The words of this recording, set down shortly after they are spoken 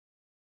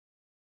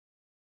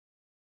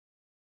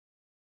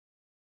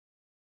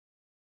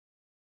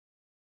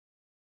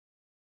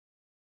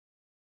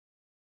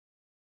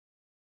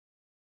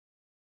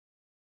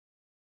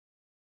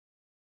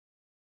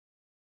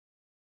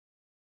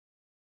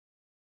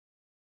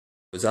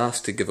Was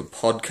asked to give a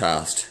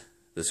podcast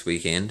this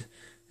weekend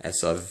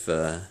as I've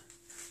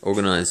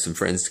organised some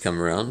friends to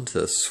come around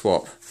to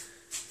swap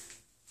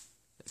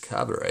the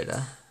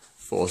carburetor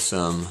for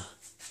some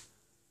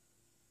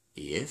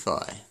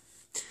EFI,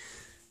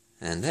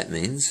 and that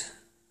means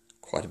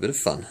quite a bit of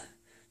fun.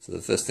 So the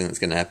first thing that's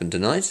going to happen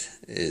tonight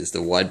is the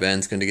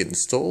wideband's going to get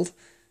installed,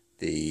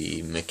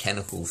 the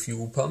mechanical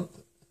fuel pump,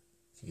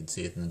 if you can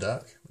see it in the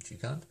dark, which you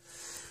can't,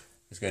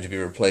 is going to be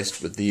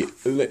replaced with the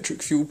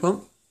electric fuel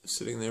pump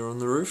sitting there on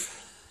the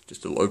roof,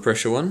 just a low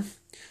pressure one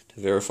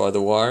to verify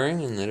the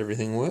wiring and that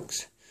everything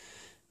works.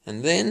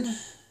 And then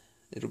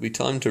it'll be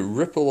time to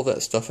rip all of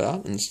that stuff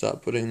out and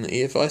start putting the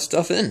EFI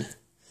stuff in.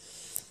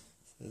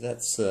 So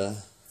that's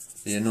the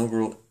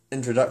inaugural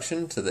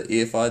introduction to the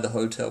EFI the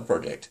Hotel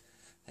project.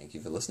 Thank you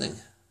for listening.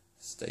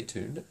 Stay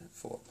tuned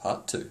for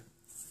part 2.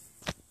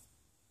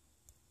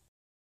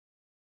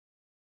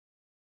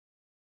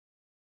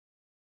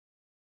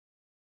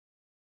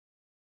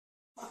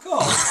 Fuck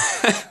off!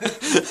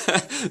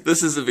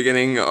 This is the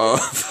beginning of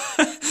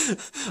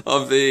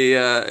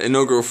the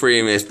inaugural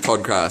FreeEMS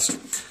podcast.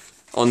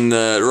 On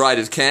the right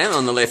is Cam,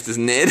 on the left is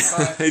Ned.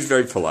 He's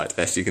very polite,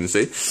 as you can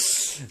see.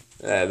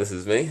 This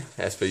is me,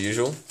 as per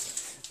usual.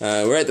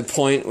 We're at the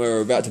point where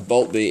we're about to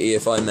bolt the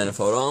EFI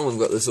manifold on. We've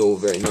got this all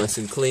very nice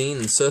and clean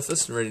and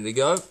surfaced and ready to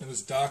go. It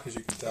was dark, as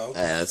you can tell.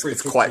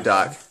 It's quite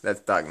dark.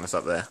 That's darkness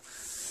up there.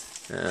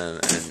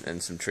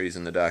 And some trees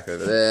in the dark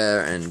over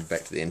there, and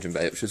back to the engine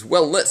bay, which is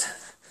well lit.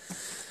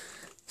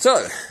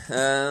 So,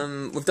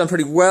 we've done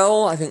pretty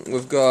well. I think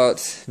we've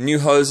got new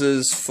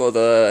hoses for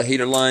the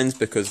heater lines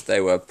because they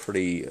were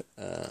pretty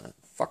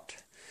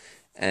fucked.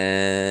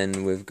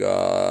 And we've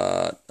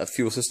got a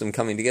fuel system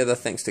coming together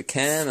thanks to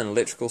Cam, an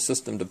electrical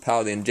system to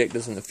power the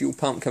injectors and the fuel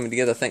pump coming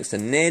together thanks to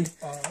Ned.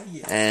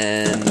 Yeah.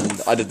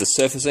 And I did the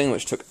surfacing,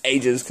 which took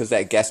ages because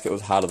that gasket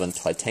was harder than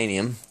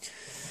titanium.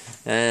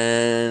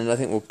 And I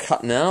think we'll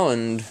cut now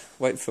and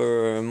wait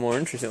for a more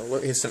interesting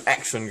look. Here's some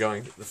action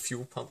going. The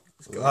fuel pump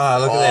is going. Ah,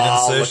 look at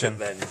that insertion.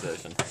 Look at that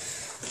insertion.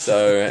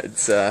 So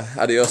it's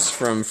adios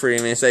from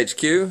FreeEMS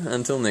HQ.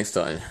 Until next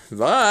time.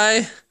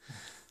 Bye.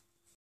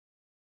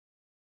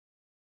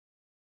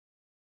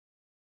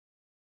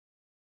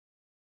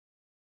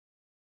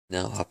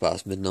 Now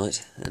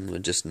midnight, and we're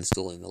just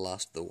installing the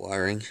last of the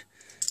wiring.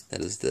 That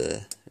is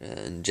the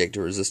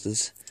injector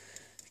resistors.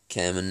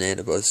 Cam and Ned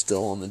are both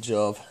still on the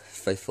job,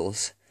 faithful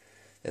as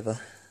ever.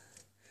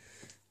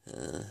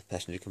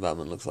 Passenger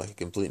compartment looks like a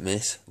complete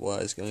mess,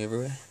 wires going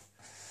everywhere.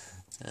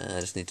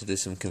 I just need to do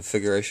some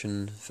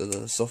configuration for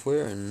the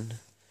software and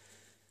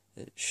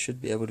it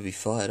should be able to be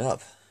fired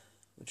up,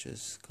 which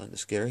is kind of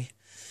scary.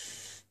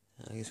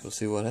 I guess we'll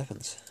see what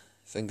happens.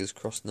 Fingers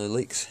crossed, no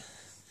leaks.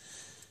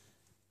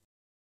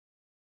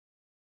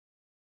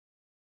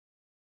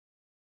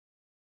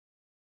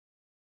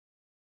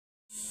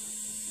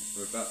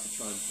 We're about to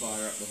try and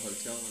fire up the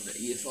hotel under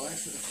EFI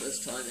for the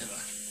first time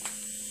ever.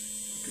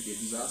 It could be a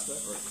disaster,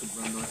 or it could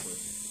run nicely.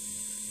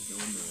 No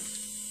one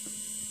knows.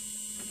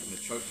 And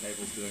the choke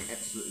cable's doing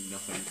absolutely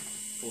nothing.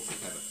 Force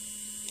of habit.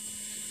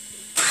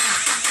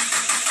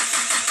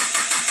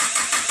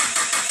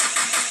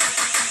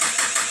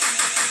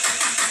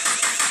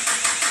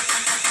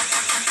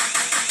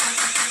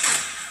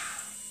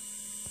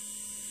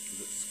 Is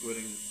it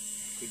squirting?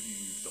 Could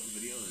you stop the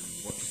video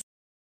and watch?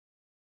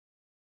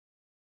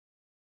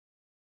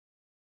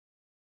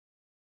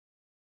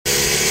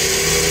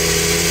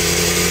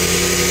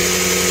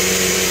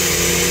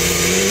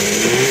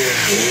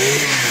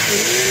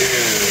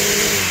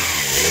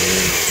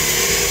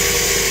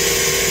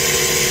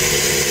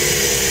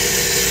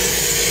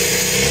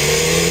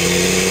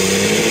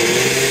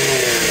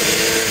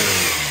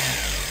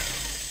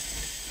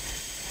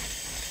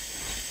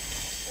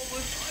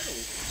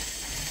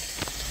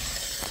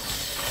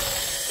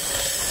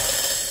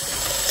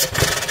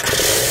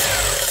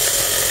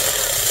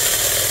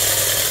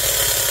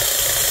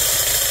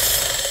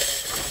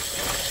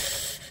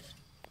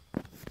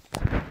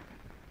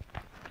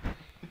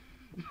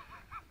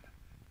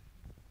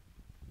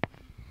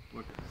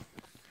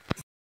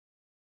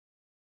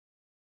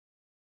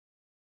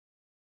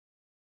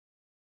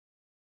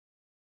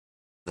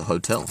 The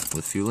hotel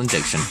with fuel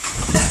injection.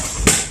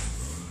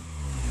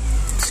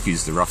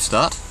 Excuse the rough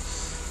start,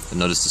 but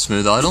notice the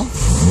smooth idle.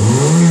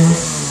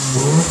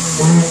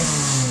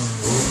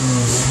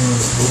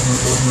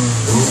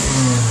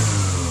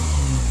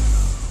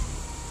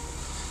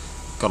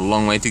 Got a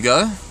long way to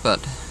go,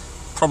 but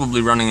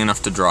probably running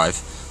enough to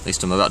drive. At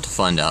least I'm about to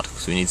find out,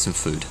 because we need some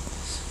food.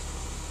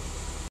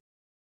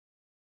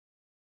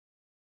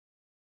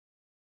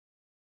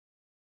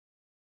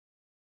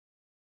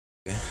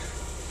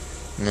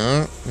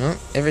 No,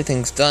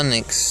 everything's done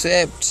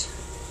except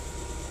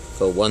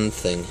for one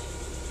thing.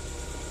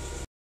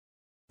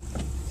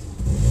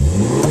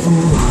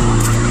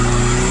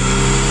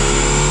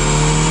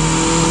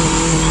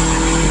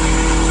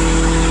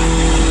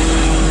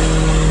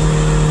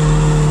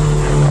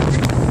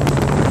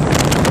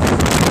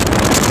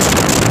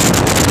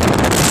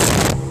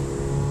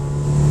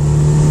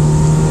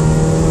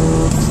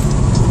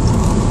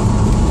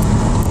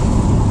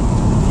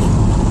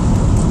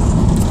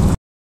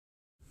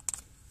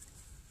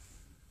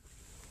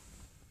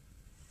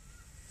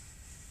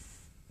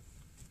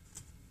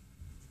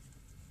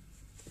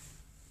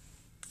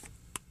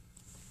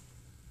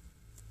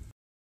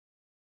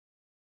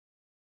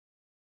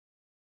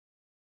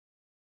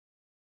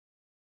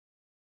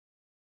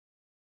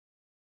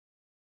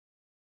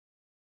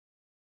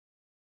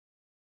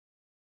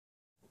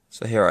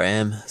 So here I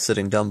am,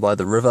 sitting down by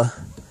the river.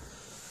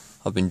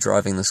 I've been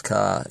driving this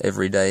car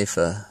every day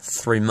for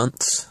 3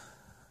 months.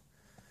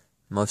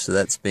 Most of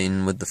that's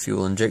been with the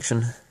fuel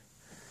injection.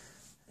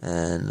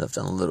 And I've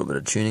done a little bit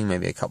of tuning,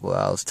 maybe a couple of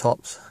hours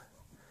tops.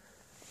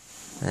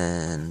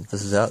 And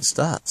this is how it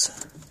starts.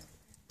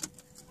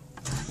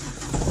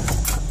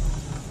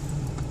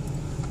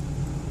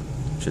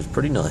 Which is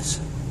pretty nice.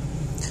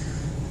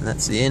 And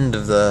that's the end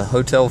of the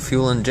hotel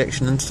fuel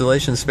injection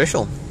installation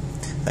special.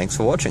 Thanks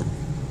for watching.